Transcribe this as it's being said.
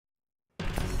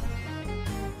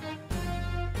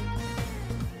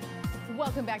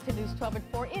Welcome back to News 12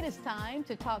 at 4. It is time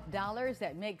to talk dollars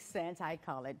that make sense. I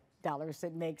call it dollars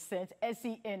that make sense,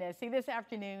 S-E-N-S-E. This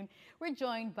afternoon, we're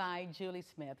joined by Julie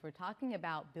Smith. We're talking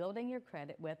about building your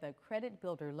credit with a credit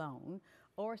builder loan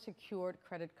or secured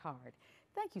credit card.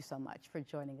 Thank you so much for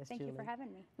joining us, Julie. Thank you for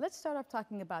having me. Let's start off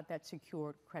talking about that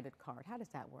secured credit card. How does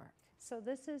that work? So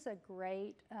this is a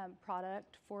great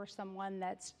product for someone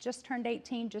that's just turned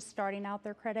 18, just starting out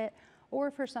their credit, or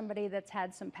for somebody that's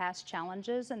had some past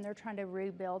challenges and they're trying to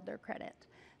rebuild their credit.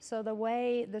 So the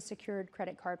way the secured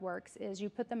credit card works is you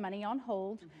put the money on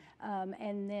hold,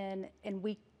 and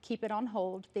we keep it on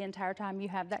hold the entire time you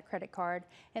have that credit card,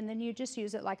 and then you just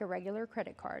use it like a regular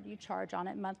credit card. You charge on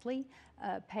it monthly,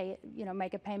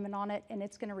 make a payment on it, and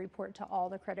it's going to report to all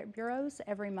the credit bureaus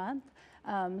every month.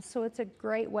 So it's a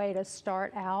great way to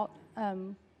start out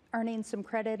earning some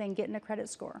credit and getting a credit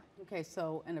score. Okay,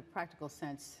 so in a practical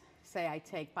sense, say I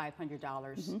take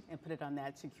 $500 and put it on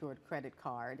that secured credit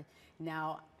card.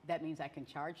 Now, that means I can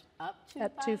charge up to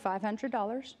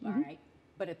 $500. All right.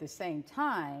 But at the same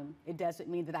time, it doesn't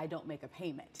mean that I don't make a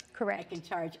payment. Correct. I can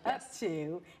charge up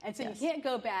to. And so you can't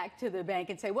go back to the bank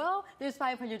and say, well, there's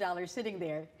 $500 sitting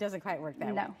there. Doesn't quite work that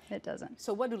way. No, it doesn't.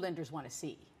 So what do lenders want to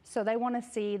see? So they want to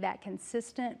see that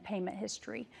consistent payment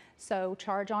history. So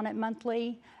charge on it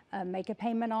monthly, make a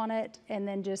payment on it, and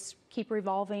then just keep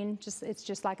revolving. It's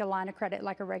just like a line of credit,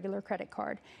 like a regular credit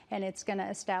card. And it's going to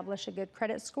establish a good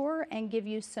credit score and give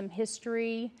you some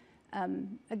history,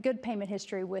 a good payment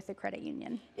history with the credit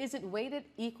union. Is it weighted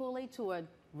equally to a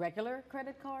regular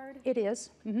credit card? It is.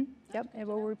 Yep, it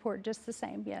will report just the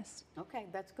same, yes. Okay,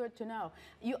 that's good to know.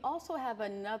 You also have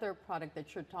another product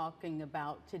that you're talking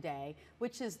about today,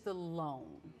 which is the loan.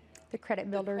 The credit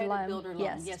builder loan. Credit builder loan.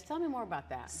 Yes. Yes, tell me more about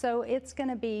that. So it's going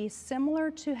to be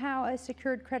similar to how a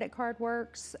secured credit card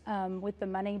works, with the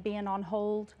money being on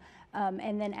hold,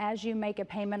 and then as you make a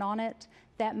payment on it,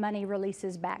 that money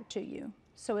releases back to you.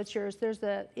 So it's yours. There's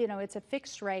it's a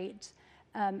fixed rate,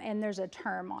 and there's a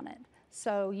term on it.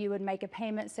 So you would make a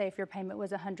payment, say if your payment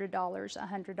was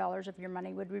 $100 of your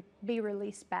money would be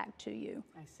released back to you.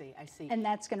 I see, I see. And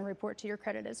that's going to report to your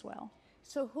credit as well.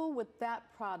 So who would that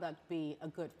product be a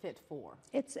good fit for?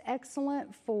 It's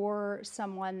excellent for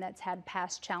someone that's had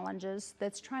past challenges,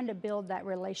 that's trying to build that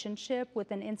relationship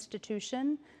with an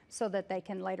institution so that they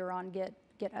can later on get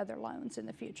other loans in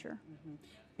the future.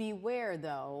 Beware,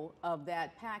 though, of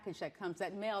that package that comes,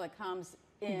 that mail that comes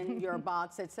in your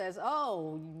box that says,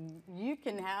 oh, you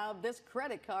can have this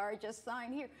credit card, just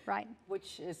sign here. Right.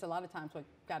 Which is a lot of times what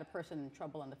got a person in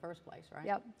trouble in the first place, right?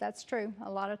 Yep, that's true.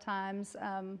 A lot of times,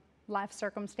 life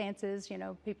circumstances,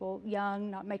 people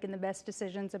young, not making the best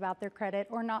decisions about their credit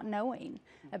or not knowing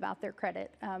about their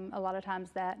credit. A lot of times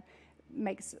that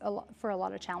makes for a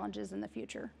lot of challenges in the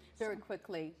future. Very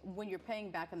quickly, when you're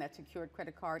paying back on that secured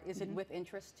credit card, is it with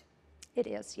interest? It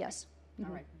is, yes.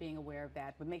 All right, being aware of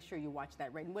that, but make sure you watch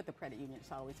that rate. And with the credit union,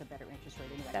 it's always a better interest rate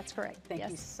anyway. That's correct. Thank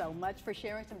you so much for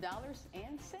sharing some dollars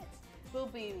and cents. We'll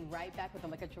be right back with a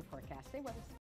look at your forecast. Stay with us.